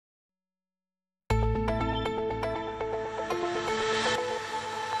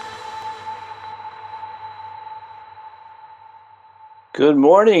Good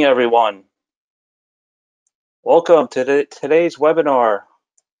morning, everyone. Welcome to today's webinar,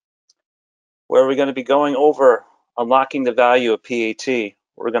 where we're going to be going over unlocking the value of PAT.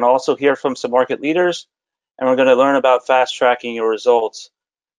 We're going to also hear from some market leaders, and we're going to learn about fast tracking your results.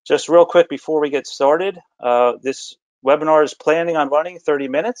 Just real quick before we get started, this webinar is planning on running 30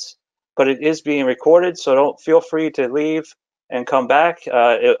 minutes, but it is being recorded, so don't feel free to leave and come back.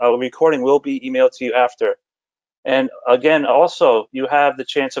 A recording will be emailed to you after. And again, also, you have the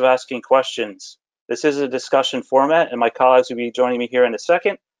chance of asking questions. This is a discussion format, and my colleagues will be joining me here in a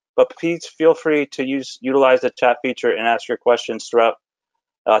second, but please feel free to utilize the chat feature and ask your questions throughout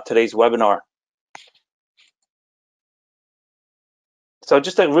today's webinar. So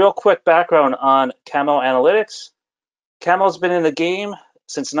just a real quick background on Camo Analytics. Camo's been in the game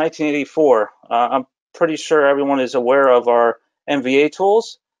since 1984. I'm pretty sure everyone is aware of our MVA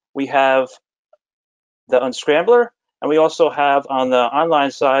tools. We have the Unscrambler, and we also have on the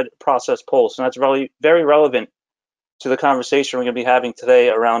online side Process Pulse, and that's really very relevant to the conversation we're going to be having today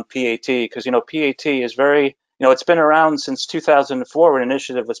around PAT, because PAT is very, it's been around since 2004 when an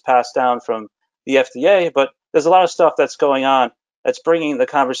initiative was passed down from the FDA, but there's a lot of stuff that's going on that's bringing the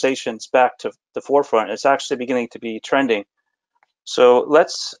conversations back to the forefront. It's actually beginning to be trending. So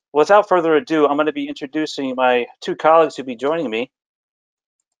without further ado, I'm going to be introducing my two colleagues who'll be joining me.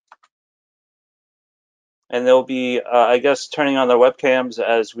 And they'll be, I guess, turning on their webcams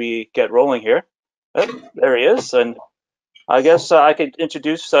as we get rolling here. Oh, there he is. And I guess I could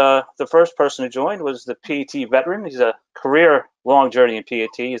introduce the first person who joined was the PAT veteran. He's a career-long journey in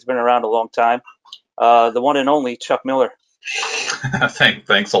PAT. He's been around a long time. The one and only Chuck Miller.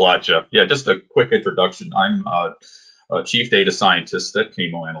 Thanks a lot, Jeff. Yeah, just a quick introduction. I'm a chief data scientist at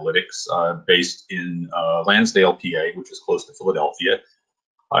Camo Analytics, based in Lansdale, PA, which is close to Philadelphia.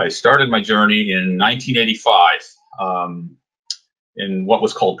 I started my journey in 1985 in what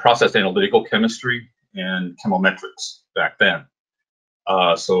was called process analytical chemistry and chemometrics back then.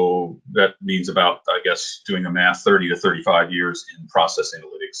 So that means about, I guess, doing the math, 30 to 35 years in process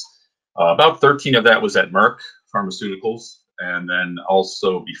analytics. About 13 of that was at Merck Pharmaceuticals, and then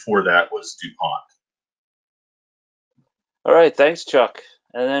also before that was DuPont. All right, thanks, Chuck.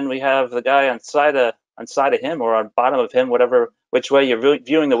 And then we have the guy on side of him, or on bottom of him, which way you're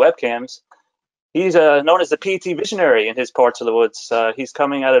viewing the webcams. He's known as the PAT visionary in his parts of the woods. He's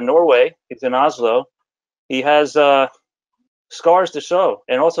coming out of Norway. He's in Oslo. He has scars to show,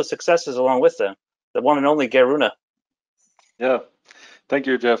 and also successes along with them. The one and only Geir Rune. Yeah, thank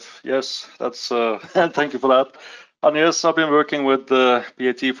you, Jeff. Yes, that's thank you for that. And yes, I've been working with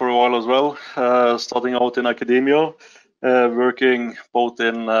PAT for a while as well, starting out in academia, working both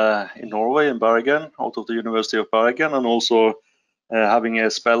in Norway, in Bergen, out of the University of Bergen, and also having a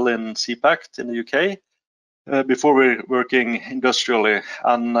spell in CPACT in the UK. Before we're working industrially,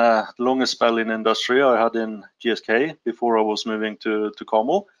 and the longest spell in industry I had in GSK before I was moving to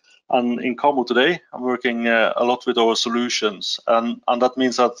Camo. And in Camo today, I'm working a lot with our solutions, and that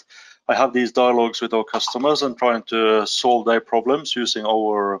means that I have these dialogues with our customers and trying to solve their problems using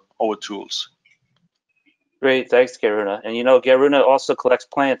our tools. Great, thanks, Geir Rune. And Geir Rune also collects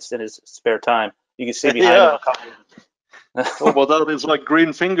plants in his spare time. You can see behind him a couple. Oh, but that is like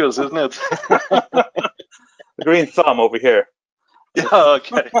green fingers, isn't it? The green thumb over here. Yeah,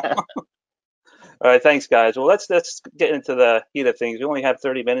 okay. All right, thanks, guys. Well, let's get into the heat of things. We only have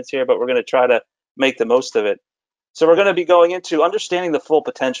 30 minutes here, but we're going to try to make the most of it. So we're going to be going into understanding the full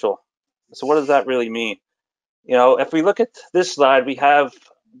potential. So what does that really mean? If we look at this slide, we have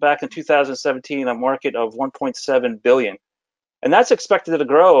back in 2017 a market of 1.7 billion. And that's expected to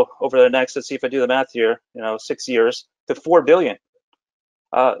grow over the next, let's see if I do the math here, 6 years to 4 billion.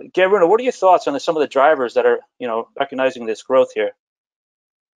 Geir Rune, what are your thoughts on some of the drivers that are, recognizing this growth here?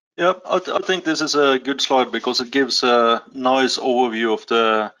 Yeah, I think this is a good slide because it gives a nice overview of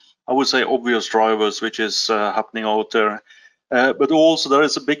the, I would say, obvious drivers which is happening out there. But also there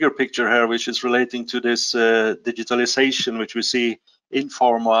is a bigger picture here which is relating to this digitalization which we see in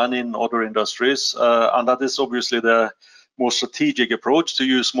pharma and in other industries, and that is obviously the more strategic approach to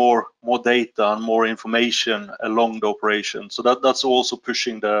use more data and more information along the operation. So that's also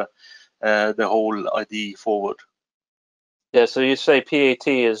pushing the whole idea forward. Yeah, so you say PAT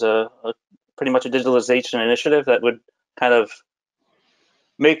is pretty much a digitalization initiative that would kind of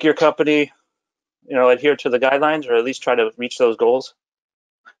make your company, adhere to the guidelines, or at least try to reach those goals?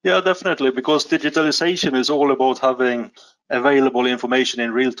 Yeah, definitely, because digitalization is all about having available information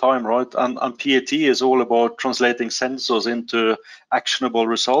in real time, right? And PAT is all about translating sensors into actionable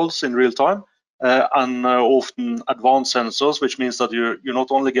results in real time, and often advanced sensors, which means that you're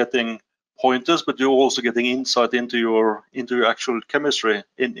not only getting pointers, but you're also getting insight into your actual chemistry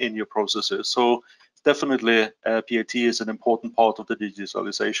in your processes. So definitely PAT is an important part of the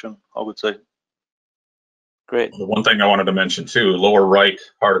digitalization, I would say. Great. The one thing I wanted to mention too, lower right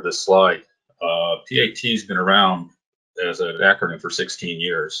part of this slide, PAT has been around as an acronym for 16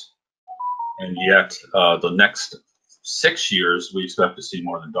 years. And yet the next 6 years, we expect to see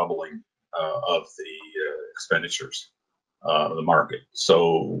more than doubling of the expenditures of the market.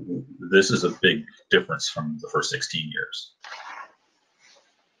 So this is a big difference from the first 16 years.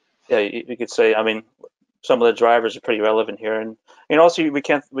 Yeah, you could say, I mean, some of the drivers are pretty relevant here. And also we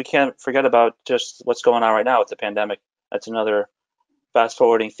can't forget about just what's going on right now with the pandemic. That's another fast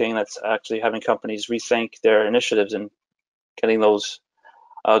forwarding thing that's actually having companies rethink their initiatives and getting those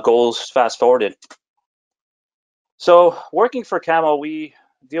goals fast forwarded. So working for Camo, we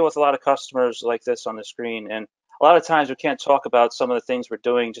deal with a lot of customers like this on the screen, and a lot of times we can't talk about some of the things we're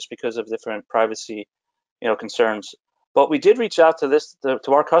doing just because of different privacy, concerns. But we did reach out to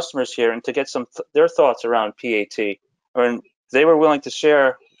our customers here and to get their thoughts around PAT, and they were willing to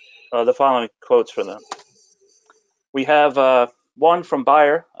share the following quotes from them. We have one from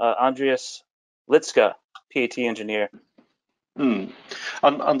Bayer, Andreas Litzka, PAT engineer.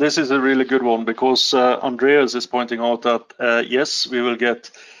 And this is a really good one, because Andreas is pointing out that yes, we will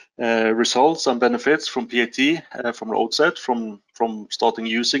get results and benefits from PAT from the outset, from starting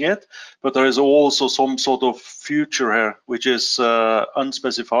using it, but there is also some sort of future here which is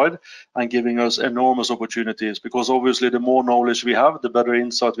unspecified and giving us enormous opportunities, because obviously the more knowledge we have, the better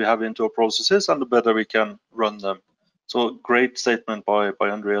insight we have into our processes and the better we can run them. So great statement by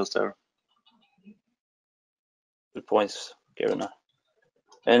Andreas there. Good points, Geruna.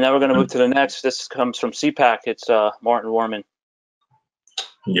 And now we're going to move to the next. This comes from CPAC. It's Martin Warman.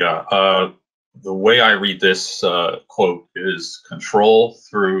 Yeah, the way I read this quote is control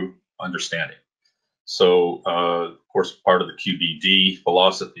through understanding. So, of course, part of the QBD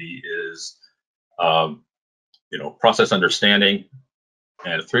philosophy is, process understanding,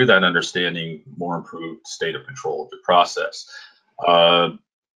 and through that understanding, more improved state of control of the process.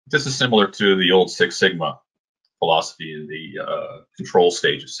 This is similar to the old Six Sigma philosophy in the control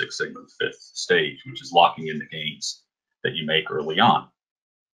stage of Six Sigma, the fifth stage, which is locking in the gains that you make early on.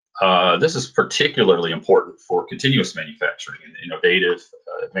 This is particularly important for continuous manufacturing and innovative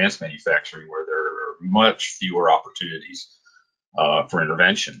advanced manufacturing, where there are much fewer opportunities for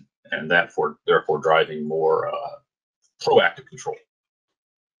intervention, and therefore driving more proactive control.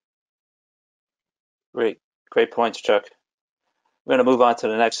 Great points, Chuck. We're going to move on to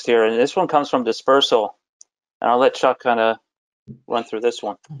the next here, and this one comes from Dispersal, and I'll let Chuck kind of run through this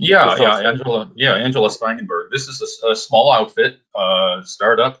one. Angela Spangenberg. This is a small outfit,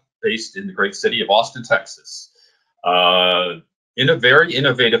 startup based in the great city of Austin, Texas, in a very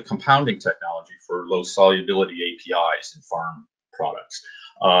innovative compounding technology for low solubility APIs in farm products.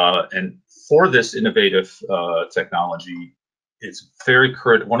 And for this innovative technology, it's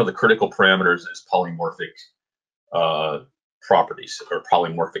one of the critical parameters is polymorphic properties or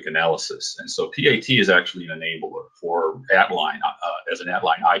polymorphic analysis. And so PAT is actually an enabler for at-line as an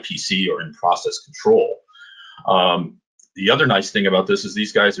at-line IPC or in-process control. The other nice thing about this is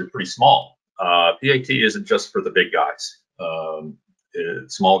these guys are pretty small. PAT isn't just for the big guys.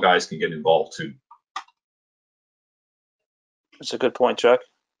 Small guys can get involved too. That's a good point, Chuck.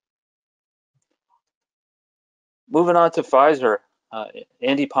 Moving on to Pfizer,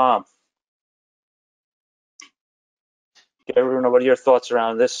 Andy Palm. Everyone, what are your thoughts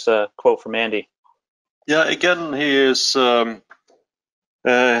around this quote from Andy? Yeah, again, he is spot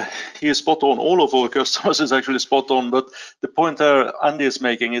on. All of our customers is actually spot on, but the point there Andy is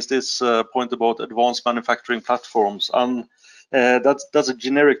making is this point about advanced manufacturing platforms, and that's a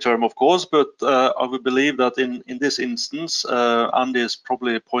generic term, of course, but I would believe that in this instance, Andy is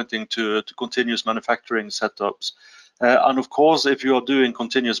probably pointing to continuous manufacturing setups. And of course, if you are doing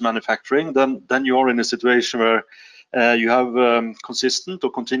continuous manufacturing, then you are in a situation where you have consistent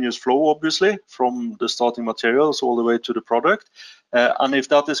or continuous flow, obviously, from the starting materials all the way to the product. And if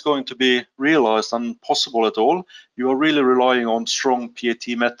that is going to be realized and possible at all, you are really relying on strong PAT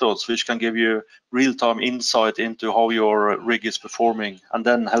methods, which can give you real-time insight into how your rig is performing, and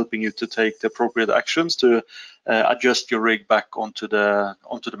then helping you to take the appropriate actions to adjust your rig back onto the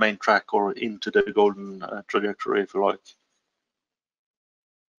main track or into the golden trajectory, if you like.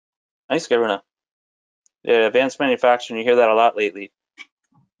 Nice, Geruna. Yeah, advanced manufacturing, you hear that a lot lately.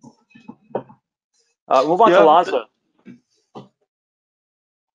 Move on to Lonza.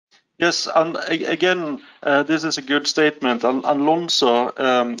 Yes, and again, this is a good statement. And Lonza,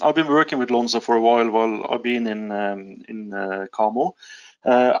 I've been working with Lonza for a while I've been in Camo.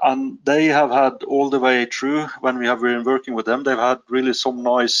 And they have had all the way through, when we have been working with them, they've had really some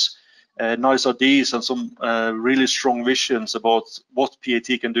nice ideas and some really strong visions about what PAT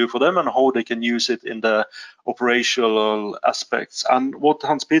can do for them and how they can use it in the operational aspects. And what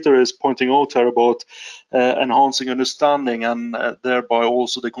Hans-Peter is pointing out here about enhancing understanding and thereby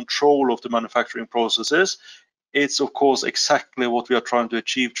also the control of the manufacturing processes, it's of course exactly what we are trying to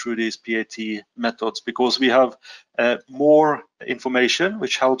achieve through these PAT methods, because we have more information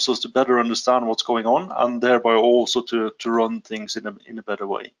which helps us to better understand what's going on and thereby also to run things in a better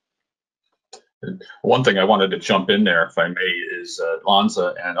way. One thing I wanted to jump in there, if I may, is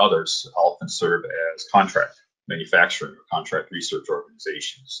Lonza and others often serve as contract manufacturing or contract research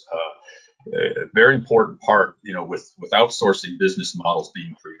organizations. A very important part, with outsourcing business models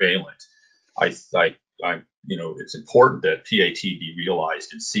being prevalent, it's important that PAT be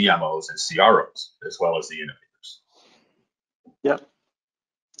realized in CMOs and CROs as well as the innovators. Yeah,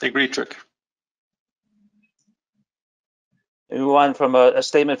 agree, Chuck. We move on from a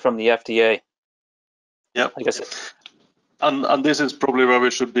statement from the FDA. Yeah, I guess. And this is probably where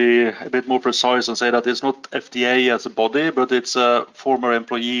we should be a bit more precise and say that it's not FDA as a body, but it's a former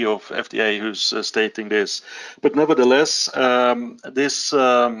employee of FDA who's stating this. But nevertheless, this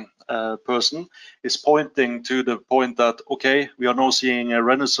person is pointing to the point that, okay, we are now seeing a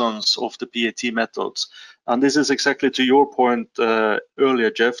renaissance of the PAT methods. And this is exactly to your point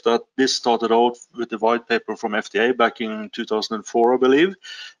earlier, Jeff, that this started out with the white paper from FDA back in 2004, I believe.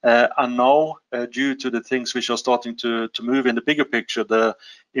 And now, due to the things which are starting to move in the bigger picture, the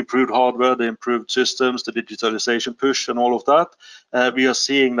improved hardware, the improved systems, the digitalization push and all of that, we are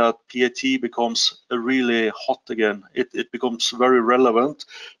seeing that PAT becomes really hot again. It becomes very relevant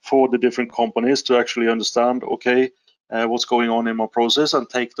for the different companies to actually understand, okay, what's going on in my process and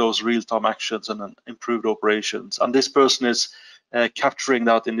take those real-time actions and improve the operations. And this person is capturing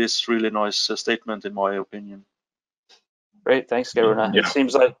that in this really nice statement, in my opinion. Great, thanks, Geir Rune. It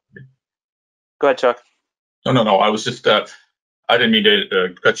seems like. Go ahead, Chuck. No. I was just. I didn't mean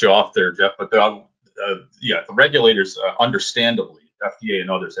to cut you off there, Jeff. But the regulators, understandably, FDA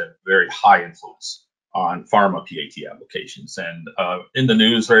and others have very high influence on pharma PAT applications. And in the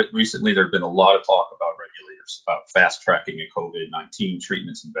news recently, there have been a lot of talk about regulators, about fast tracking of COVID-19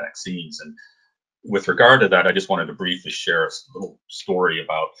 treatments and vaccines. And with regard to that, I just wanted to briefly share a little story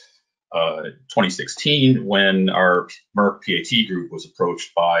about 2016 when our Merck PAT group was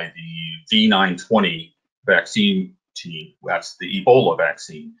approached by the V920 vaccine team. That's the Ebola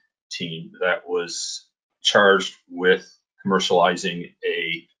vaccine team that was charged with commercializing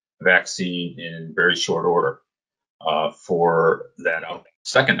a vaccine in very short order for that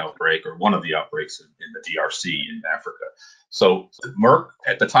second outbreak, or one of the outbreaks in the DRC in Africa. So Merck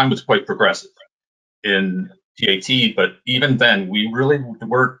at the time was quite progressive in PAT, but even then we really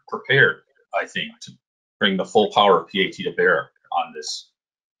weren't prepared, I think, to bring the full power of PAT to bear on this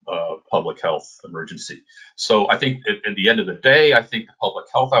public health emergency. So I think at the end of the day, I think the public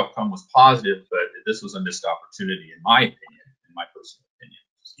health outcome was positive, but this was a missed opportunity, in my opinion, in my personal opinion,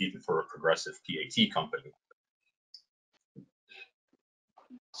 even for a progressive PAT company.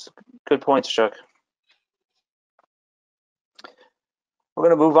 Good points, Chuck. We're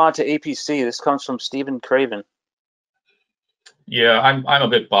going to move on to APC. This comes from Stephen Craven. Yeah, I'm a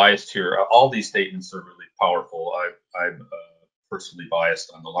bit biased here. All these statements are really powerful. I'm personally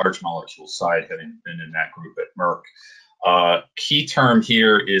biased on the large molecule side, having been in that group at Merck. Key term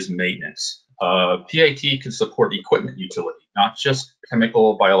here is maintenance. PAT can support equipment utility, not just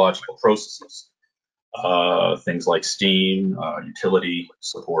chemical biological processes. Things like steam, utility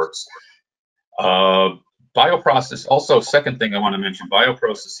supports. Bioprocess, also, second thing I want to mention,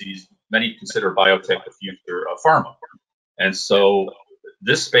 bioprocesses, many consider biotech the future of pharma. And so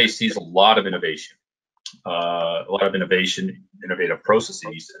this space sees a lot of innovation, innovative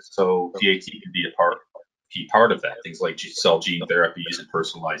processes. So PAT can be a key part of that, things like cell gene therapies and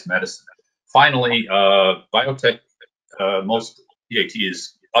personalized medicine. Finally, biotech, most PAT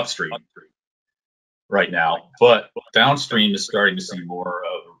is upstream right now, but downstream is starting to see more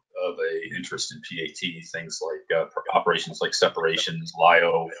of a interest in PAT, things like operations like separations,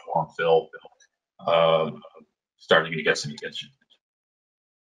 lyo, form fill, starting to get some attention.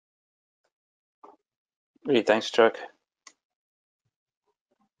 Great, thanks, Chuck.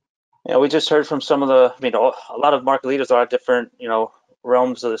 Yeah, we just heard from some of the, a lot of market leaders are at different,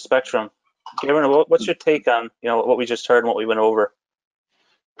 realms of the spectrum. Gavin, what's your take on, what we just heard and what we went over?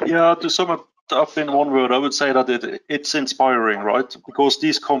 Yeah, to sum it up in one word, I would say that it's inspiring, right? Because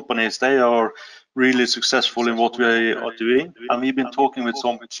these companies, they are really successful in what we are doing. And we've been talking with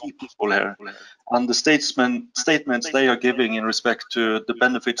some key people here, and the statements they are giving in respect to the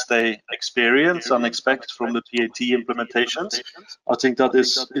benefits they experience and expect from the PAT implementations, I think that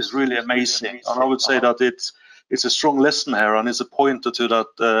is really amazing. And I would say that it's a strong lesson here, and it's a pointer to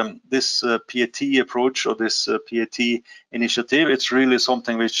that this PAT approach, or this PAT initiative, it's really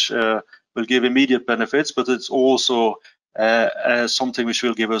something which will give immediate benefits, but it's also something which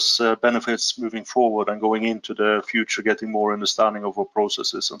will give us benefits moving forward and going into the future, getting more understanding of our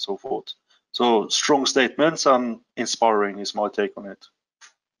processes and so forth. So strong statements and inspiring is my take on it.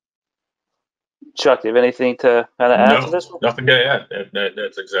 Chuck, do you have anything to kind of add to this one? Nothing to add.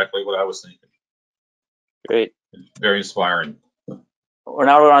 That's exactly what I was thinking. Great. Very inspiring. Now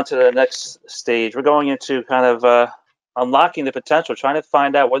we're on to the next stage. We're going into kind of unlocking the potential, trying to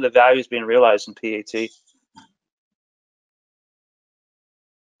find out where the value is being realized in PAT.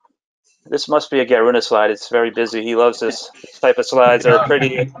 This must be a Garuna slide. It's very busy. He loves this type of slides. Are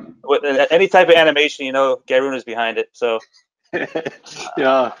pretty. With any type of animation, you know, Garuna's behind it. So.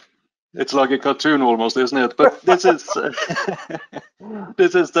 Yeah, it's like a cartoon almost, isn't it? But this is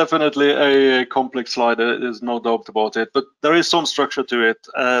this is definitely a complex slide. There's no doubt about it. But there is some structure to it.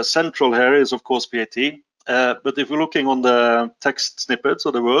 Central here is of course PAT. But if we're looking on the text snippets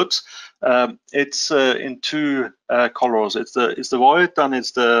or the words, it's in two colors. It's the white and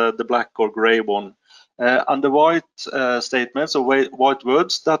it's the black or gray one. And the white statements or white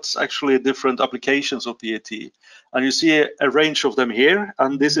words, that's actually different applications of PAT. And you see a range of them here,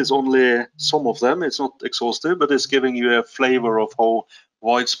 and this is only some of them. It's not exhaustive, but it's giving you a flavor of how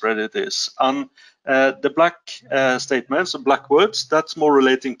widespread it is. And the black statements, black words, that's more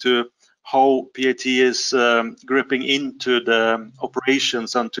relating to how PAT is gripping into the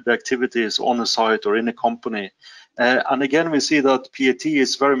operations and to the activities on a site or in a company. And again, we see that PAT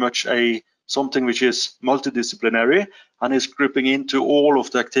is very much something which is multidisciplinary and is gripping into all of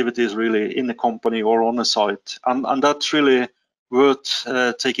the activities really in a company or on a site. And that's really worth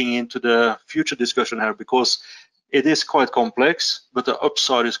taking into the future discussion here, because it is quite complex, but the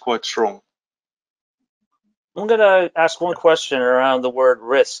upside is quite strong. I'm going to ask one question around the word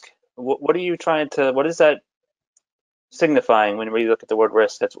risk. What are you trying to, what is that signifying when we look at the word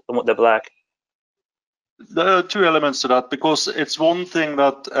risk? That's the black. There are two elements to that, because it's one thing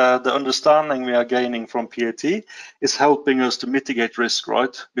that the understanding we are gaining from PAT is helping us to mitigate risk,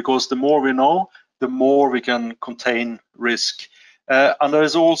 right? Because the more we know, the more we can contain risk. And there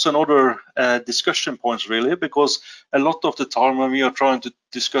is also another discussion points really, because a lot of the time when we are trying to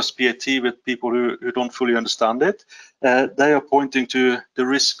discuss PAT with people who don't fully understand it, they are pointing to the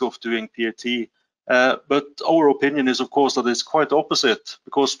risk of doing PAT. But our opinion is, of course, that it's quite opposite,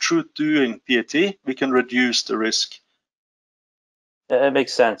 because through doing PAT, we can reduce the risk. It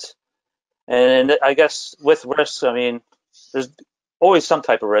makes sense. And I guess with risk, I mean, there's always some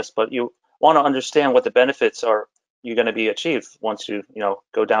type of risk, but you want to understand what the benefits are you're going to be achieved once you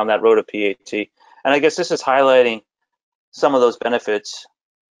go down that road of PAT. And I guess this is highlighting some of those benefits.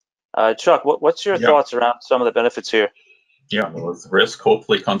 Chuck, what's your thoughts around some of the benefits here? Yeah, well, with risk,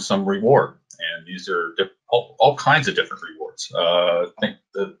 hopefully comes some reward. And these are all kinds of different rewards. I think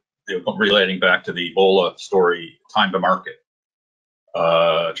that relating back to the Ebola story, time to market,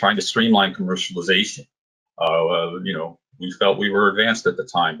 trying to streamline commercialization. We felt we were advanced at the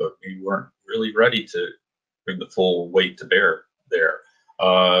time, but we weren't really ready to bring the full weight to bear there.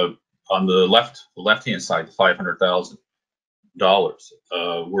 On the left-hand side, the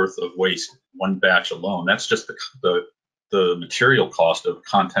 $500,000 worth of waste, one batch alone. That's just the material cost of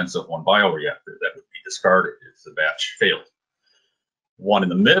contents of one bioreactor that would be discarded if the batch failed. One in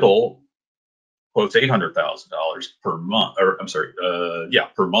the middle quotes $800,000 per month, or I'm sorry,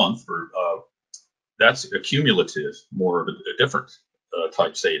 per month. That's a cumulative, more of a different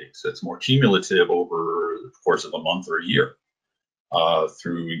type savings. It's more cumulative over the course of a month or a year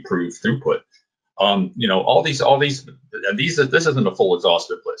through improved throughput. This isn't a full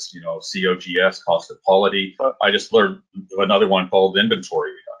exhaustive list. COGS, cost of quality. I just learned another one called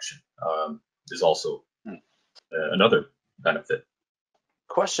inventory reduction is also another benefit.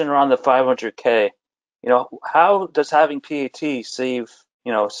 Question around the 500K. How does having PAT save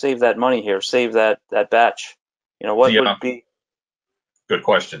that money here, save that batch? What would be? Good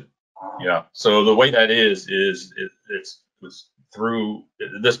question. Yeah. So the way that is it's through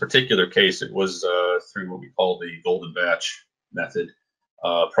this particular case, it was through what we call the golden batch method,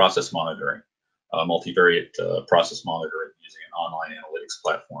 process monitoring, multivariate process monitoring using an online analytics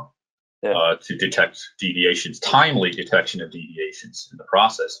platform to detect deviations, timely detection of deviations in the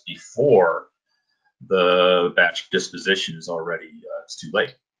process before the batch disposition is already it's too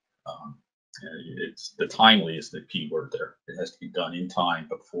late. It's the timely is the key word there. It has to be done in time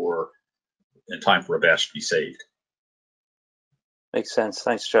in time for a batch to be saved. Makes sense.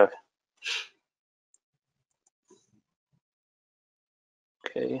 Thanks, Chuck.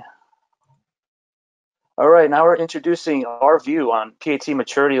 Okay. All right, now we're introducing our view on PAT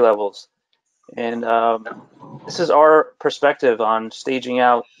maturity levels. And this is our perspective on staging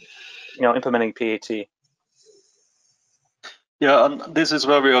out, implementing PAT. Yeah, and this is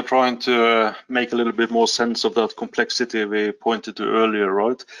where we are trying to make a little bit more sense of that complexity we pointed to earlier,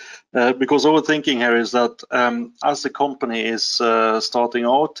 right? Because our thinking here is that as the company is starting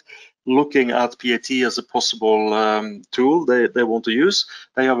out, looking at PAT as a possible tool they want to use,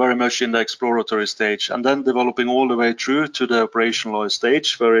 they are very much in the exploratory stage, and then developing all the way through to the operationalized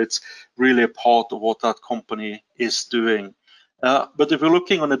stage, where it's really a part of what that company is doing. But if we're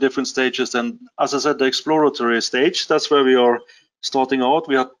looking on the different stages, then as I said, the exploratory stage, that's where we are starting out.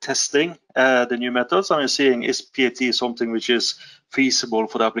 We are testing the new methods, and we're seeing, is PAT something which is feasible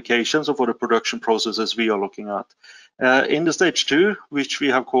for the applications or for the production processes we are looking at. In the stage 2, which we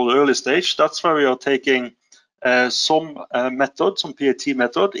have called early stage, that's where we are taking some PAT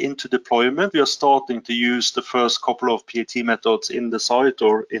method into deployment. We are starting to use the first couple of PAT methods in the site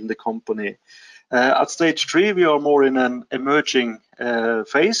or in the company. At stage 3, we are more in an emerging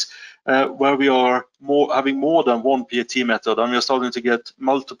phase where we are having more than one PAT method, and we are starting to get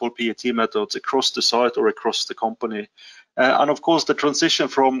multiple PAT methods across the site or across the company. And of course, the transition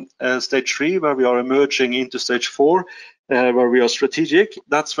from stage 3, where we are emerging, into stage 4, where we are strategic,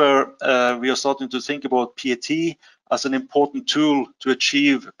 that's where we are starting to think about PAT as an important tool to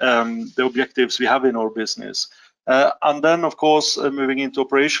achieve the objectives we have in our business. And then, of course, moving into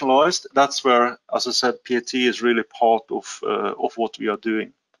operationalized, that's where, as I said, PAT is really part of what we are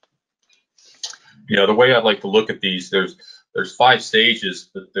doing. Yeah, the way I'd like to look at these, there's 5 stages,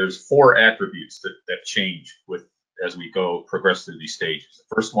 but there's 4 attributes that change as we progress through these stages.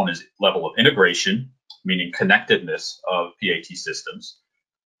 The first one is level of integration, meaning connectedness of PAT systems.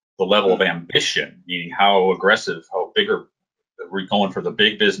 The level of ambition, meaning how aggressive, how big are we going for the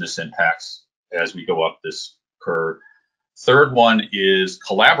big business impacts as we go up this curve. Third one is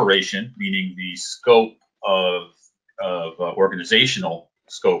collaboration, meaning the scope of organizational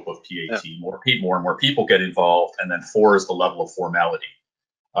scope of PAT. Yeah. More and more people get involved. And then 4 is the level of formality,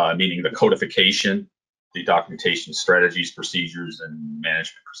 meaning the codification, the documentation, strategies, procedures, and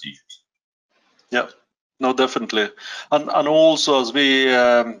management procedures. Yeah, no, definitely. And also, as we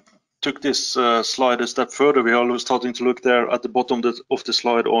took this slide a step further, we are starting to look there at the bottom of the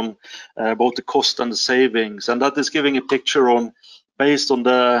slide on both the cost and the savings. And that is giving a picture on, based on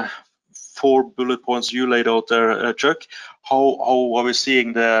the 4 bullet points you laid out there, Chuck, how are we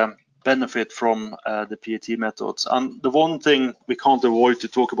seeing the benefit from the PAT methods. And the one thing we can't avoid to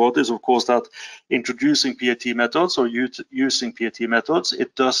talk about is, of course, that introducing PAT methods or using PAT methods,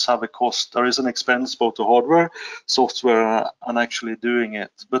 it does have a cost. There is an expense both to hardware, software, and actually doing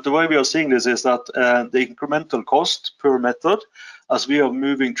it. But the way we are seeing this is that the incremental cost per method, as we are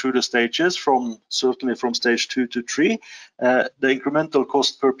moving through the stages, certainly from stage 2 to 3, the incremental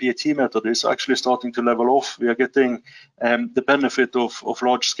cost per PAT method is actually starting to level off. We are getting the benefit of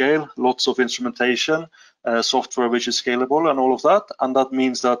large scale, lots of instrumentation, software which is scalable, and all of that. And that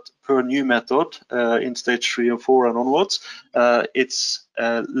means that per new method in stage 3 and 4 and onwards, it's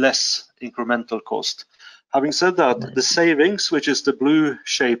less incremental cost. Having said that, the savings, which is the blue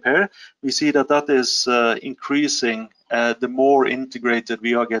shape here, we see that is increasing the more integrated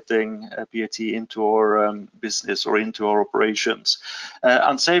we are getting PAT into our business or into our operations.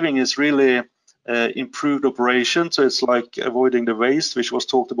 And saving is really improved operation, so it's like avoiding the waste, which was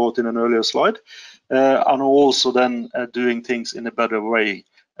talked about in an earlier slide, and also then doing things in a better way.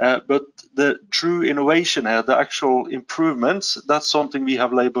 But the true innovation here, the actual improvements, that's something we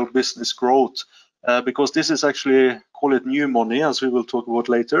have labeled business growth. Because this is actually, call it new money, as we will talk about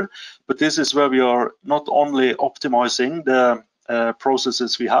later, but this is where we are not only optimizing the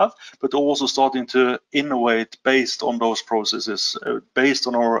processes we have, but also starting to innovate based on those processes, based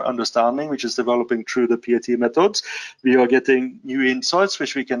on our understanding, which is developing through the PAT methods. We are getting new insights,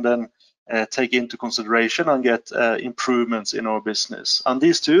 which we can then take into consideration and get improvements in our business. And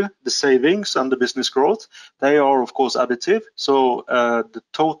these two, the savings and the business growth, they are of course additive. So the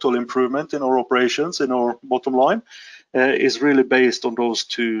total improvement in our operations, in our bottom line, is really based on those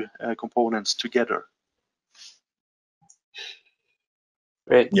two components together.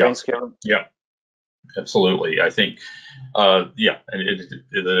 Great, yeah. Thanks, Kevin. Yeah, absolutely. I think, and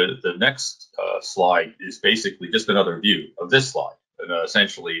the next slide is basically just another view of this slide. And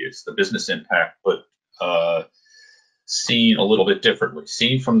essentially, it's the business impact, but seen a little bit differently,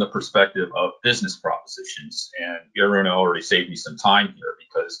 seen from the perspective of business propositions. And Jeroen already saved me some time here,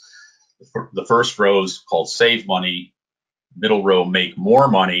 because the first row is called save money, middle row make more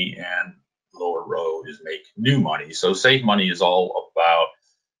money, and lower row is make new money. So save money is all about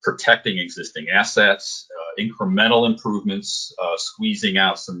protecting existing assets, incremental improvements, squeezing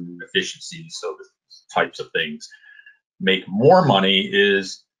out some efficiencies, so the types of things. Make more money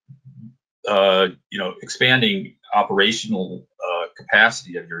is expanding operational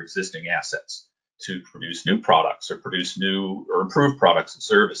capacity of your existing assets to produce new products or produce new or improved products and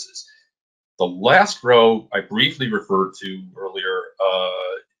services. The last row I briefly referred to earlier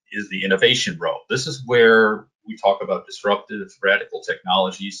is the innovation row. This is where we talk about disruptive, radical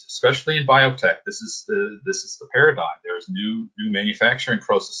technologies, especially in biotech. This is the paradigm. There's new manufacturing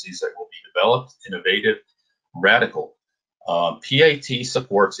processes that will be developed, innovative, radical. PAT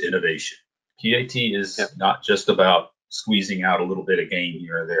supports innovation. PAT is not just about squeezing out a little bit of gain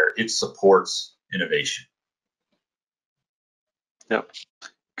here or there. It supports innovation. Yeah,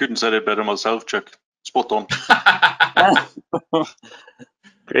 couldn't say it better myself, Chuck. Spot on.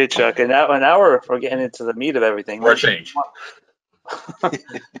 Great, Chuck. And now we're getting into the meat of everything. More change.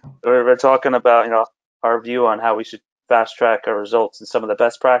 We're talking about our view on how we should fast track our results and some of the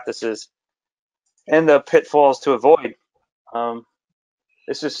best practices and the pitfalls to avoid.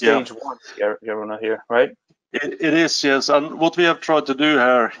 This is stage one, Jeroen, here, right? It is, yes. And what we have tried to do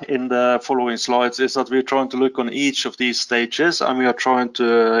here in the following slides is that we're trying to look on each of these stages, and we are trying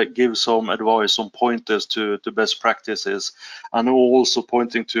to give some advice, some pointers to best practices, and also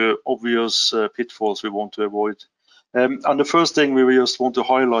pointing to obvious pitfalls we want to avoid. And the first thing we just want to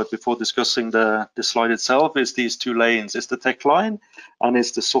highlight before discussing the slide itself is these two lanes. It's the tech line and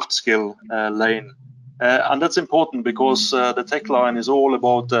it's the soft skill lane. And that's important because the tech line is all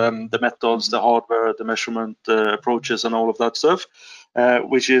about the methods, the hardware, the measurement approaches, and all of that stuff,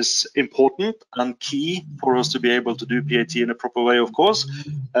 which is important and key for us to be able to do PAT in a proper way, of course.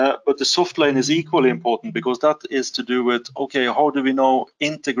 But the soft lane is equally important because that is to do with, okay, how do we now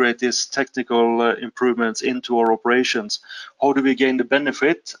integrate these technical improvements into our operations? How do we gain the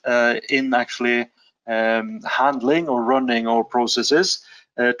benefit in actually handling or running our processes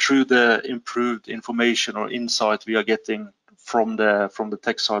through the improved information or insight we are getting from the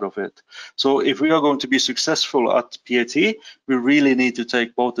tech side of it. So if we are going to be successful at PAT, we really need to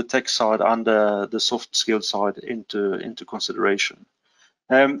take both the tech side and the soft skill side into consideration.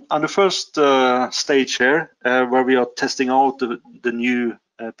 And the first stage here, where we are testing out the new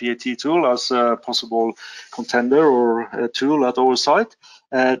PAT tool as a possible contender or a tool at our site,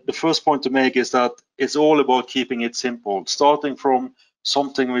 the first point to make is that it's all about keeping it simple, starting from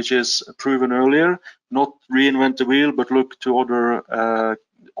something which is proven earlier, not reinvent the wheel, but look to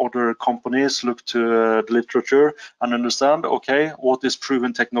other companies, look to the literature and understand, okay, what is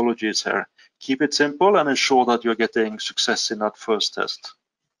proven technologies here. Keep it simple and ensure that you're getting success in that first test.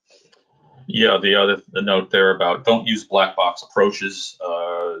 Yeah, the note there about don't use black box approaches.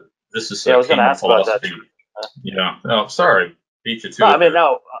 This is I was going to ask about that. Yeah. Oh, sorry, beat you to it. I mean,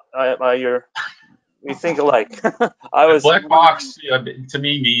 no, we think alike. Black box to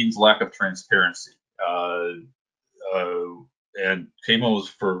me means lack of transparency. And Camo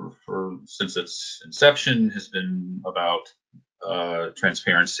since its inception has been about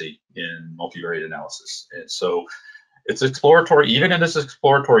transparency in multivariate analysis, and so it's exploratory. Even in this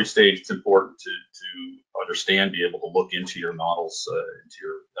exploratory stage, it's important to understand, be able to look into your models, into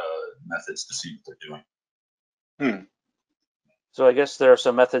your methods to see what they're doing. So I guess there are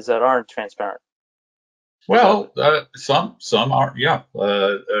some methods that aren't transparent. Well, some aren't. Yeah,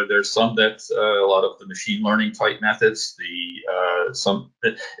 there's some that a lot of the machine learning type methods.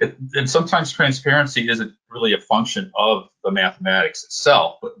 And sometimes transparency isn't really a function of the mathematics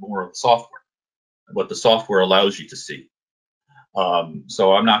itself, but more of the software, what the software allows you to see.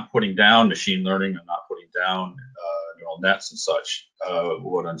 So I'm not putting down machine learning. I'm not putting down neural nets and such.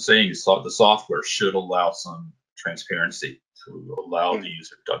 What I'm saying is the software should allow some transparency to allow the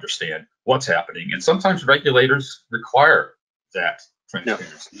user to understand what's happening. And sometimes regulators require that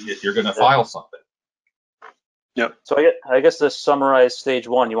transparency if you're going to file something. Yep. So I guess to summarize stage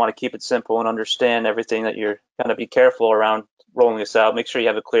one, you want to keep it simple and understand everything that you're going to be careful around rolling this out. Make sure you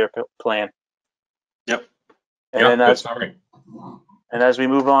have a clear plan. Yep. And as we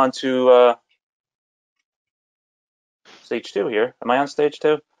move on to stage two here. Am I on stage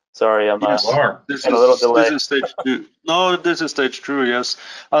two? Sorry, I'm yes, this is a little delay. This is stage two. No, this is stage two, yes.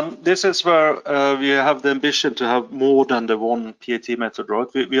 And this is where we have the ambition to have more than the one PAT method, right?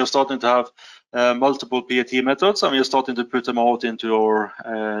 We are starting to have multiple PAT methods, and we are starting to put them out into our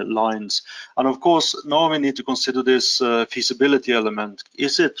lines. And of course, now we need to consider this feasibility element.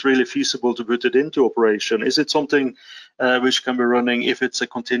 Is it really feasible to put it into operation? Is it something which can be running if it's a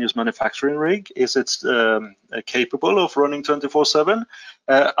continuous manufacturing rig? Is it capable of running 24/7?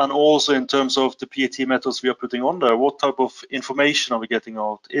 And also in terms of the PAT methods we are putting on there, what type of information are we getting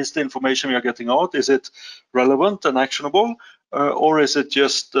out? Is the information we are getting out, is it relevant and actionable? Or is it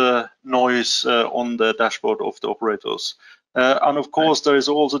just noise on the dashboard of the operators? And of course, there is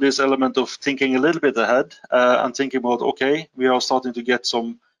also this element of thinking a little bit ahead and thinking about, okay, we are starting to get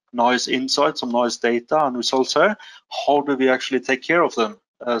some nice insights, some nice data and results here. How do we actually take care of them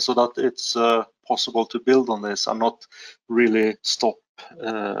so that it's possible to build on this and not really stop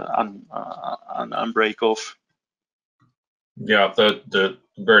and break off? Yeah, the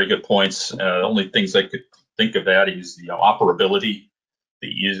very good points. Only things I could think of that is the operability.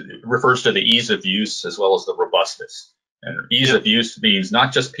 It refers to the ease of use as well as the robustness. And ease of use means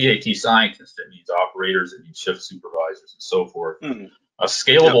not just PAT scientists, it means operators, it means shift supervisors and so forth.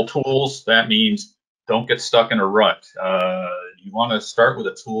 Scalable tools, that means don't get stuck in a rut. You want to start with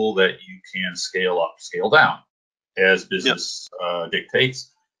a tool that you can scale up, scale down as business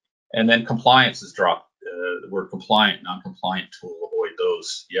dictates. And then compliance is dropped. The word compliant, non-compliant tool, avoid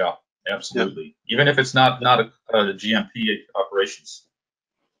those. Yeah, absolutely. Even if it's not a GMP operations.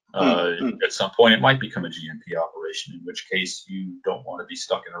 At some point, it might become a GMP operation, in which case you don't want to be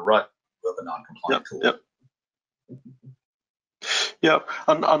stuck in a rut with a non-compliant tool. Yeah,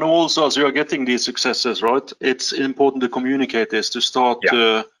 and also as you are getting these successes, right, it's important to communicate this to start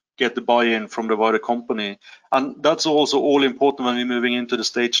to get the buy-in from the wider company. And that's also all important when we're moving into the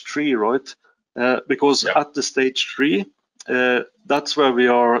stage 3, right? Because at the stage 3, that's where we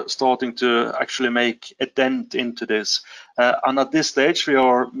are starting to actually make a dent into this. And at this stage, we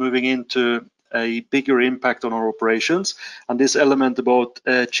are moving into a bigger impact on our operations. And this element about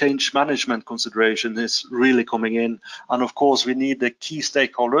change management consideration is really coming in. And of course, we need the key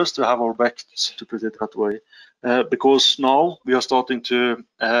stakeholders to have our backs, to put it that way. Because now we are starting to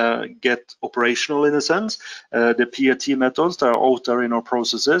get operational in a sense. The PAT methods that are out there in our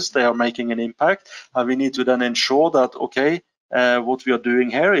processes, they are making an impact. And we need to then ensure that, okay, what we are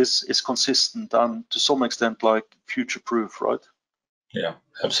doing here is consistent and to some extent like future-proof, right? Yeah,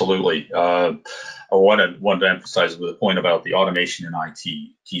 absolutely. I wanted to emphasize the point about the automation in IT,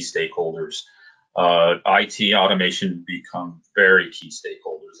 key stakeholders. IT automation become very key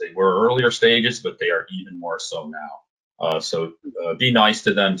stakeholders. They were earlier stages, but they are even more so now. So be nice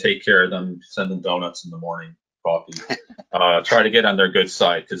to them, take care of them, send them donuts in the morning, coffee. Try to get on their good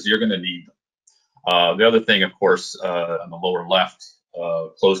side because you're going to need them. The other thing, of course, on the lower left,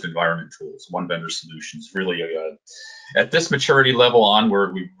 closed environment tools, one vendor solutions, really at this maturity level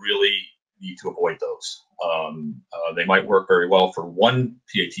onward, we really need to avoid those. They might work very well for one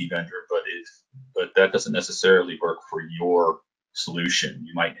PAT vendor, but that doesn't necessarily work for your solution.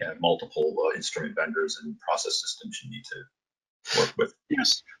 You might have multiple instrument vendors and process systems you need to work with.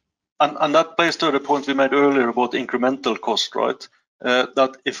 Yes, and that plays to the point we made earlier about incremental cost, right?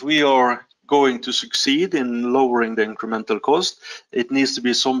 That if we are going to succeed in lowering the incremental cost, it needs to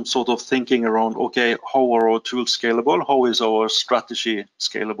be some sort of thinking around, okay, how are our tools scalable? How is our strategy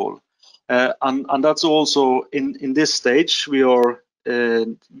scalable? And that's also in this stage, we are,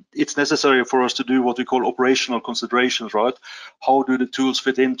 it's necessary for us to do what we call operational considerations, right? How do the tools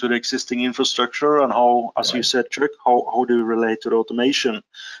fit into the existing infrastructure and how, as you said, Chuck, how do we relate to the automation?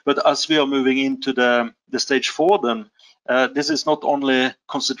 But as we are moving into the stage 4 then, this is not only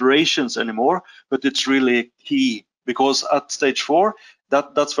considerations anymore, but it's really key because at stage 4,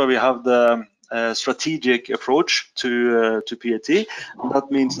 that's where we have the strategic approach to PAT. And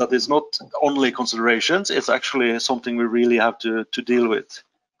that means that it's not only considerations, it's actually something we really have to deal with.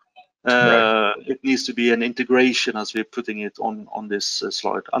 It needs to be an integration as we're putting it on this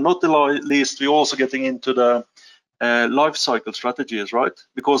slide. And not the least, we're also getting into the life cycle strategies, right?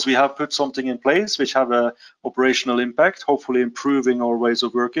 Because we have put something in place which have a operational impact, hopefully improving our ways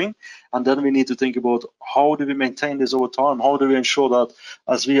of working. And then we need to think about how do we maintain this over time? How do we ensure that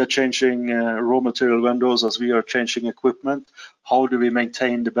as we are changing raw material vendors, as we are changing equipment, how do we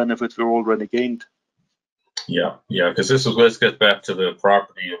maintain the benefit we've already gained? Yeah, because let's get back to the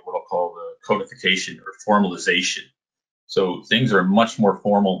property of what I'll call the codification or formalization. So things are much more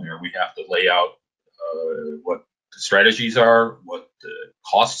formal here. We have to lay out what the strategies are, what the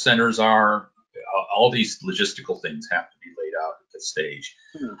cost centers are. All these logistical things have to be laid out at this stage.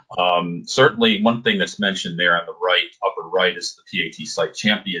 Certainly, one thing that's mentioned there on the right, upper right, is the PAT site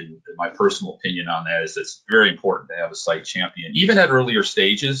champion. My personal opinion on that is it's very important to have a site champion, even at earlier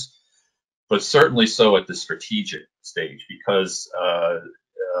stages. but certainly so at the strategic stage, because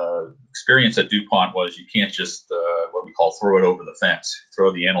experience at DuPont was you can't just what we call throw it over the fence,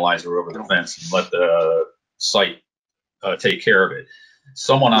 throw the analyzer over the fence and let the site take care of it.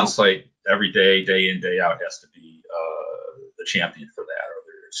 Someone on site every day, day in, day out, has to be the champion for that, or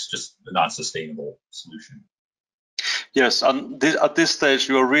it's just a non-sustainable solution. Yes, and at this stage,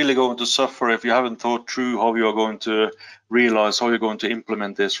 you are really going to suffer if you haven't thought through how you are going to realize how you're going to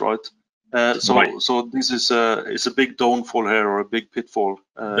implement this, right? So this is a big downfall here, or a big pitfall.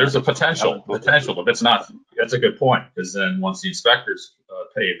 There's a potential, but it's not. That's a good point, because then once the inspectors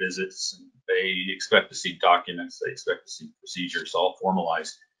pay visits, they expect to see documents, they expect to see procedures all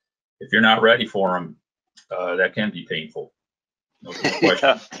formalized. If you're not ready for them, that can be painful. No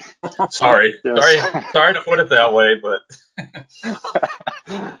question. Sorry to put it that way, but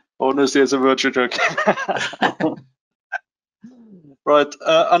honesty is a virtue, Chuck. Right,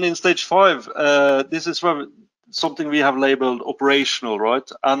 and in stage 5, this is something we have labeled operational, right?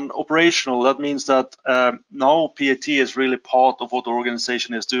 And operational, that means that now PAT is really part of what the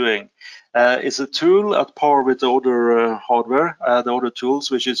organization is doing. It's a tool at par with the other hardware, the other tools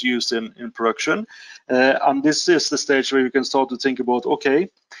which is used in production. And this is the stage where you can start to think about, okay,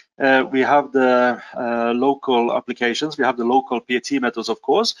 we have the local applications, we have the local PAT methods, of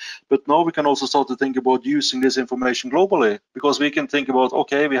course, but now we can also start to think about using this information globally, because we can think about,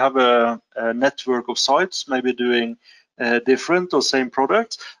 okay, we have a network of sites, maybe doing different or same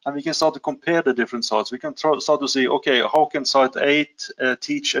products, and we can start to compare the different sites. We can start to see, okay, how can site A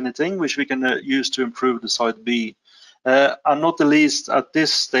teach anything which we can use to improve the site B. And not the least at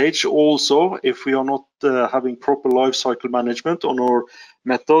this stage also, if we are not having proper life cycle management on our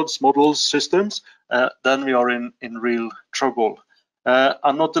methods, models, systems, then we are in real trouble.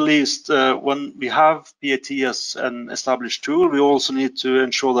 And not the least, when we have PAT as an established tool, we also need to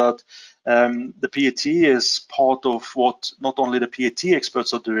ensure that the PAT is part of what not only the PAT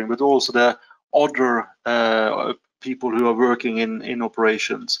experts are doing, but also the other people who are working in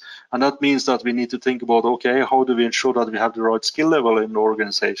operations. And that means that we need to think about, okay, how do we ensure that we have the right skill level in the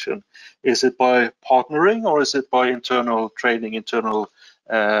organization? Is it by partnering, or is it by internal training, internal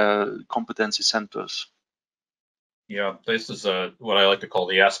competency centers? Yeah, this is what I like to call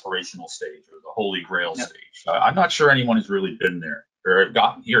the aspirational stage, or the holy grail stage. I'm not sure anyone has really been there or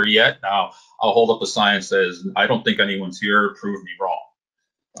gotten here yet. Now, I'll hold up the sign that says, I don't think anyone's here, prove me wrong.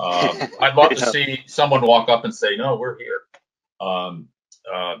 I'd love to see someone walk up and say, no, we're here,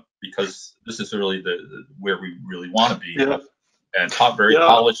 because this is really where we really want to be, and very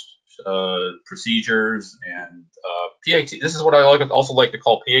polished procedures and PAT. This is what I also like to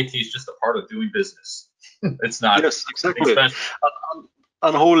call PAT is just a part of doing business. It's not. Yes, exactly.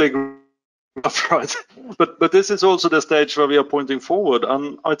 Unholy, right? But this is also the stage where we are pointing forward,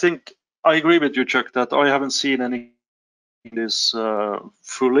 and I think I agree with you, Chuck, that I haven't seen any this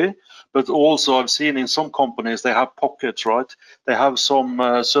fully, but also I've seen in some companies they have pockets, right? They have some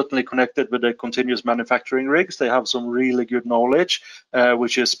certainly connected with the continuous manufacturing rigs. They have some really good knowledge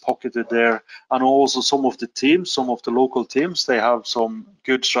which is pocketed there, and also some of the teams, some of the local teams, they have some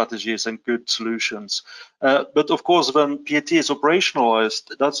good strategies and good solutions. But of course, when PAT is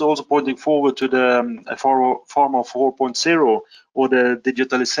operationalized, that's also pointing forward to the Pharma 4.0 or the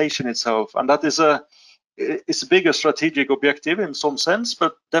digitalization itself, and that is it's a bigger strategic objective in some sense,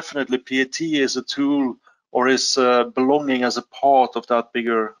 but definitely PAT is a tool, or is belonging as a part of that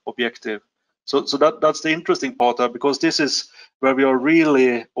bigger objective. So that's the interesting part there, because this is where we are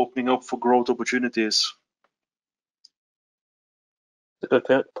really opening up for growth opportunities. A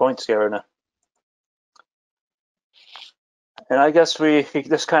good point, Skarina. And I guess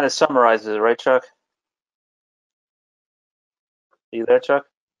this kind of summarizes it, right, Chuck? Are you there, Chuck?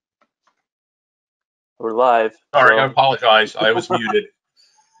 We're live. Sorry, I apologize. I was muted.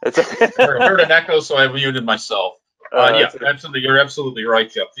 I heard an echo, so I muted myself. Yeah, absolutely. You're absolutely right,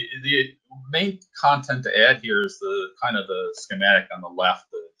 Jeff. The main content to add here is the kind of the schematic on the left,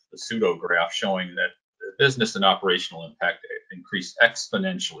 the pseudo graph showing that the business and operational impact increase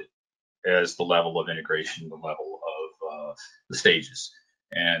exponentially as the level of integration, the level of the stages,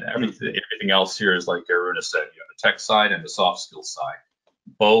 and everything else here is like Aruna said. You have the tech side and the soft skills side.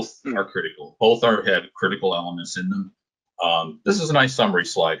 Both are critical. Both have critical elements in them. This is a nice summary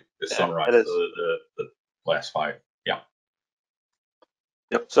slide to summarize the last 5. Yeah.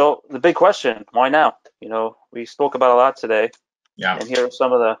 Yep. So the big question, why now? You know, we spoke about a lot today. Yeah. And here are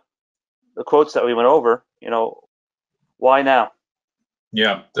some of the quotes that we went over. You know, why now?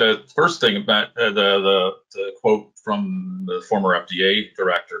 Yeah. The first thing about the quote from the former FDA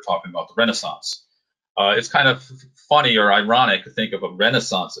director talking about the Renaissance. It's kind of funny or ironic to think of a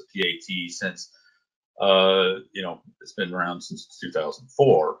renaissance of PAT since, it's been around since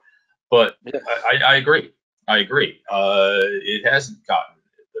 2004. But Yeah. I agree. I agree. It hasn't gotten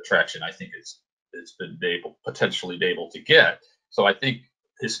the traction I think it's been potentially able to get. So I think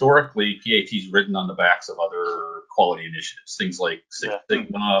historically PAT's ridden on the backs of other quality initiatives, things like Six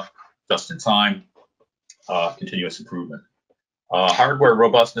Sigma, just in time, continuous improvement. Hardware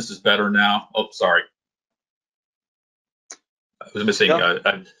robustness is better now. Oh, sorry. I was missing.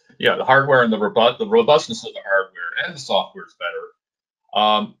 The hardware and the robustness of the hardware and the software is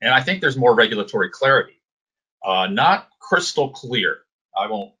better. And I think there's more regulatory clarity. Not crystal clear.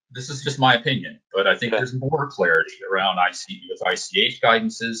 This is just my opinion, but I think there's more clarity around ICH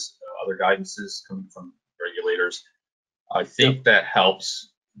guidances, other guidances coming from regulators. I think that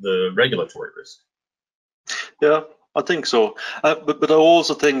helps the regulatory risk. Yeah, I think so. But I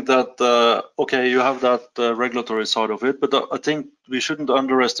also think that, okay, you have that regulatory side of it, but I think we shouldn't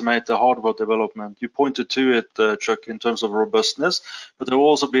underestimate the hardware development. You pointed to it, Chuck, in terms of robustness, but there have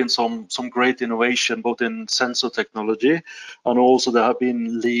also been some great innovation, both in sensor technology, and also there have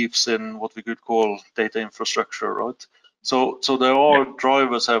been leaps in what we could call data infrastructure, right? So there are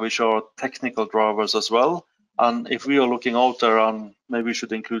drivers here which are technical drivers as well. And if we are looking out there, and maybe we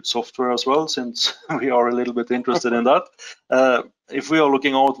should include software as well, since we are a little bit interested in that. If we are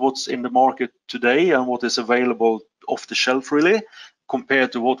looking out what's in the market today and what is available off the shelf, really,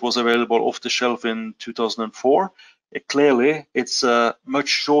 compared to what was available off the shelf in 2004, clearly it's a much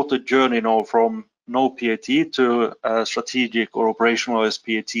shorter journey now from no PAT to strategic or operationalized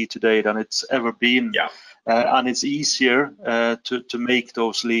PAT today than it's ever been. And it's easier to make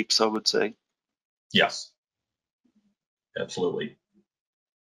those leaps, I would say. Yes. Absolutely.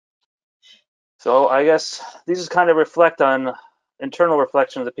 So I guess these is kind of reflect on internal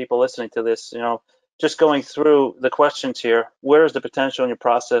reflection of the people listening to this. Just going through the questions here. Where is the potential in your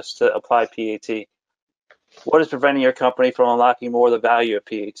process to apply PAT? What is preventing your company from unlocking more of the value of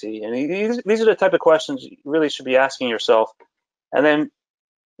PAT? And these are the type of questions you really should be asking yourself. And then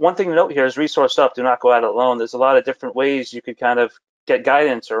one thing to note here is resource up. Do not go at it alone. There's a lot of different ways you could kind of get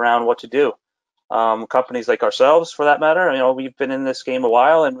guidance around what to do. Companies like ourselves, for that matter, we've been in this game a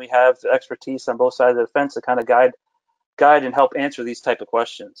while, and we have the expertise on both sides of the fence to kind of guide and help answer these type of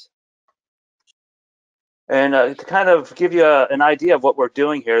questions. And to kind of give you an idea of what we're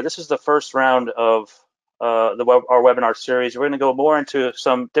doing here, this is the first round of our webinar series. We're going to go more into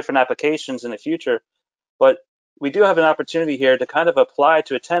some different applications in the future, but we do have an opportunity here to kind of apply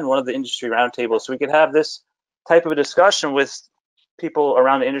to attend one of the industry roundtables, so we could have this type of a discussion with people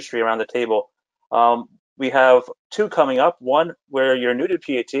around the industry around the table. We have two coming up, one where you're new to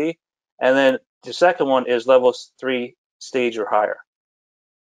PAT, and then the second one is level 3 stage or higher.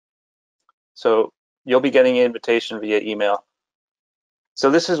 So you'll be getting an invitation via email.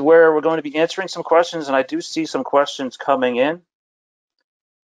 So this is where we're going to be answering some questions, and I do see some questions coming in.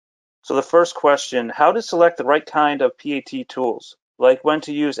 So the first question, how to select the right kind of PAT tools, like when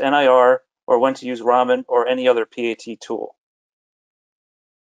to use NIR or when to use Raman or any other PAT tool?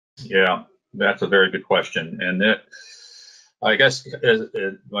 Yeah. That's a very good question, and that, I guess,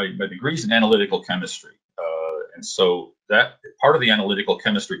 my degree is in analytical chemistry, and so that part of the analytical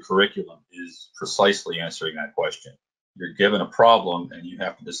chemistry curriculum is precisely answering that question. You're given a problem, and you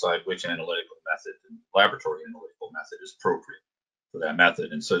have to decide which analytical method, and laboratory analytical method, is appropriate for that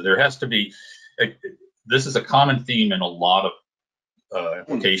method. And so there has to be. This is a common theme in a lot of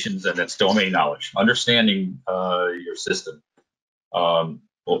applications, and that's domain knowledge, understanding your system.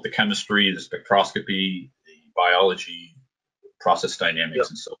 Both the chemistry, the spectroscopy, the biology, process dynamics,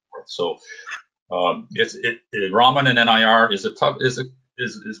 and so forth. So Raman and NIR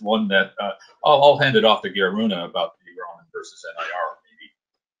is one that I'll hand it off to Geir Rune about the Raman versus NIR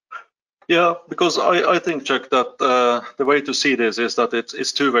maybe. Yeah, because I think, Chuck, that the way to see this is that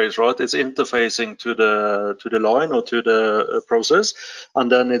it's two ways, right? It's interfacing to the line or to the process,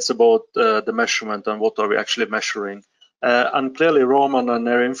 and then it's about the measurement and what are we actually measuring. And clearly, Raman and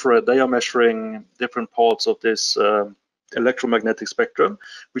near infrared, they are measuring different parts of this electromagnetic spectrum,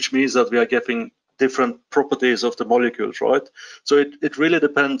 which means that we are getting different properties of the molecules, right? So it really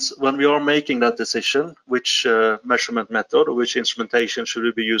depends when we are making that decision, which measurement method or which instrumentation should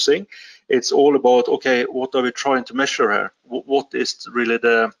we be using. It's all about, okay, what are we trying to measure here? What is really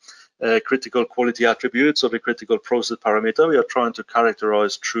the critical quality attributes or the critical process parameter we are trying to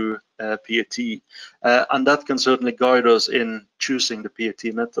characterize through PAT. And that can certainly guide us in choosing the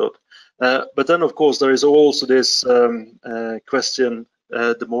PAT method. But then, of course, there is also this question,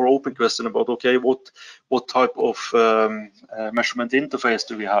 the more open question about, okay, what type of measurement interface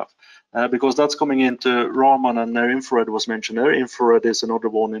do we have? because that's coming into Raman and near infrared was mentioned there. Infrared is another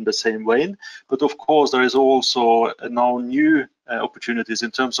one in the same vein. But of course, there is also now new opportunities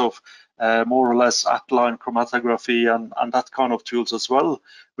in terms of more or less at-line chromatography and that kind of tools as well,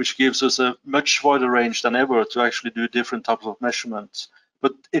 which gives us a much wider range than ever to actually do different types of measurements.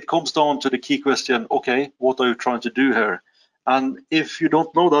 But it comes down to the key question, okay, what are you trying to do here? And if you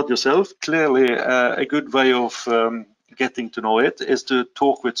don't know that yourself, clearly a good way of getting to know it is to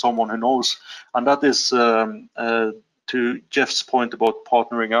talk with someone who knows. And that is to Jeff's point about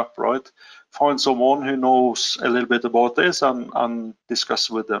partnering up, right? Find someone who knows a little bit about this and discuss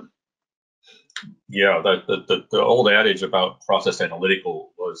with them. Yeah, the old adage about process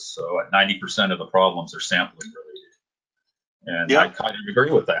analytical was 90% of the problems are sampling related. And I kind of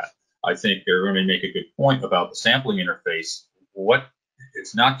agree with that. I think they're going to make a good point about the sampling interface.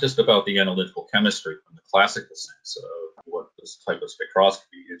 It's not just about the analytical chemistry from the classical sense of what this type of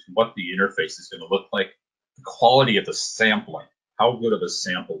spectroscopy is, what the interface is going to look like, the quality of the sampling, how good of a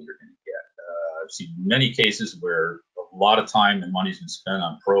sample you're going to get. I've seen many cases where a lot of time and money's been spent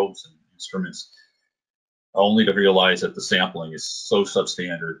on probes and instruments, only to realize that the sampling is so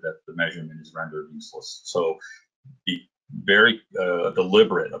substandard that the measurement is rendered useless. So be very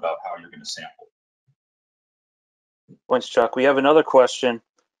deliberate about how you're going to sample. Thanks, Chuck. We have another question.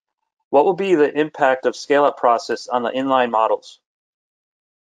 What will be the impact of scale-up process on the inline models?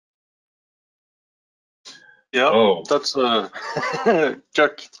 Yeah, that's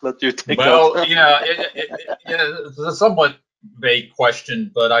Chuck, let you take that. Well, yeah, it's a somewhat vague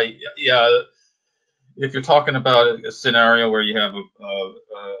question, but if you're talking about a scenario where you have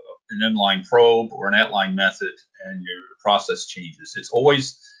an inline probe or an at-line method and your process changes, it's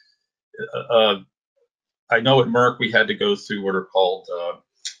always I know at Merck we had to go through what are called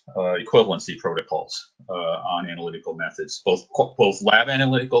equivalency protocols on analytical methods, both lab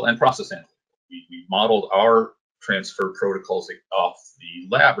analytical and process analytical. We modeled our transfer protocols off the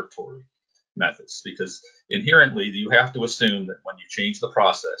laboratory methods because inherently you have to assume that when you change the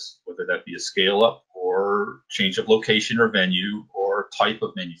process, whether that be a scale up or change of location or venue or type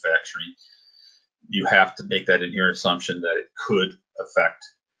of manufacturing, you have to make that inherent assumption that it could affect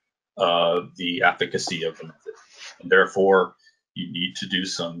the efficacy of the method. And therefore, you need to do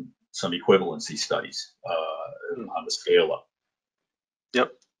some equivalency studies on the scale up.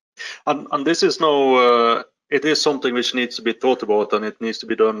 Yep. And this is no, it is something which needs to be thought about and it needs to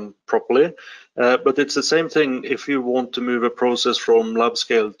be done properly. But it's the same thing if you want to move a process from lab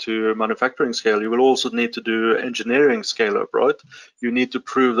scale to manufacturing scale, you will also need to do engineering scale up, right? You need to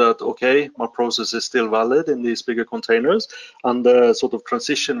prove that, okay, my process is still valid in these bigger containers and the sort of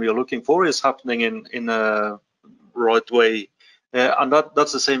transition we are looking for is happening in a right way. And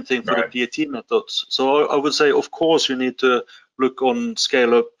that's the same thing for the PAT methods. So I would say, of course, you need to look on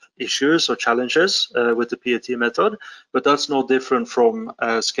scale up issues or challenges with the PAT method, but that's no different from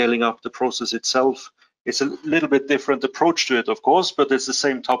scaling up the process itself. It's a little bit different approach to it, of course, but it's the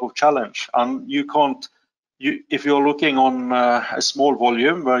same type of challenge. And you can't, if you're looking on a small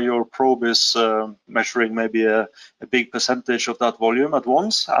volume where your probe is measuring maybe a big percentage of that volume at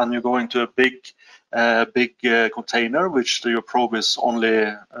once, and you're going to a big container, which your probe is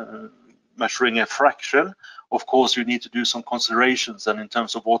only measuring a fraction, of course, you need to do some considerations and in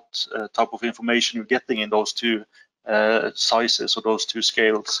terms of what type of information you're getting in those two sizes or those two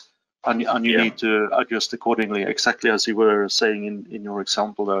scales, and you need to adjust accordingly, exactly as you were saying in your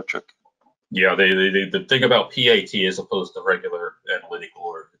example there, Chuck. Yeah, the thing about PAT as opposed to regular analytical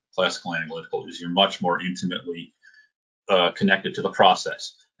or classical analytical is you're much more intimately connected to the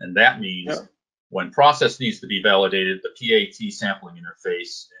process, and that means when process needs to be validated, the PAT sampling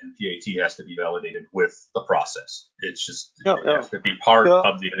interface and PAT has to be validated with the process. It's just it has to be part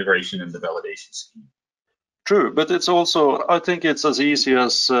of the integration and the validation scheme. True, but it's also, I think it's as easy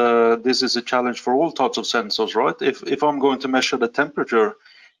as this is a challenge for all types of sensors, right? If I'm going to measure the temperature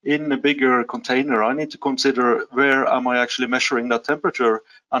in a bigger container, I need to consider where am I actually measuring that temperature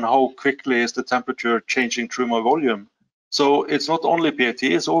and how quickly is the temperature changing through my volume. So it's not only PAT,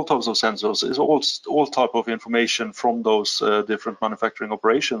 it's all types of sensors, it's all type of information from those different manufacturing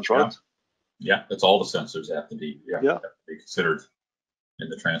operations, right? Yeah, that's all the sensors have to be, have to be considered in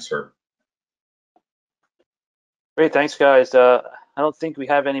the transfer. Great, thanks guys. I don't think we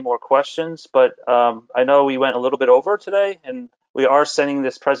have any more questions, but I know we went a little bit over today and we are sending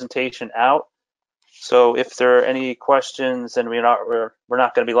this presentation out. So if there are any questions, and we're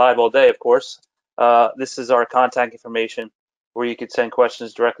not going to be live all day, of course. This is our contact information where you could send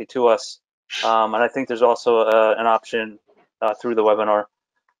questions directly to us. And I think there's also an option through the webinar.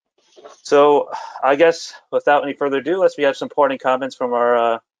 So I guess without any further ado, we have some parting comments from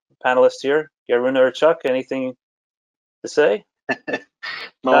our panelists here, Jeroen or Chuck, anything to say?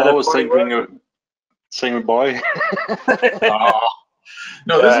 No, I was thinking saying bye.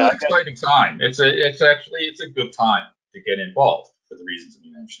 No, this is an exciting time. It's a good time to get involved for the reasons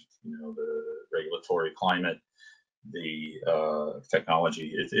we mentioned. You know, the regulatory climate, the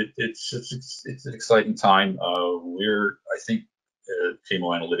technology. It's an exciting time. I think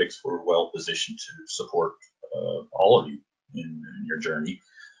KMO Analytics, we're well positioned to support all of you in your journey,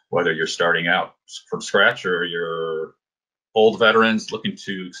 whether you're starting out from scratch or you're old veterans looking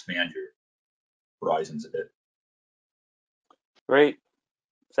to expand your horizons a bit. Great.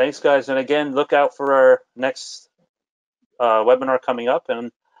 Thanks, guys. And again, look out for our next webinar coming up.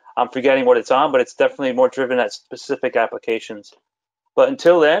 And I'm forgetting what it's on, but it's definitely more driven at specific applications. But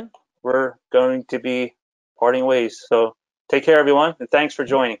until then, we're going to be parting ways. So take care, everyone, and thanks for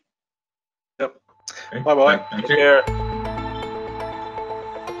joining. Yep. Bye-bye. Thank you. Take care.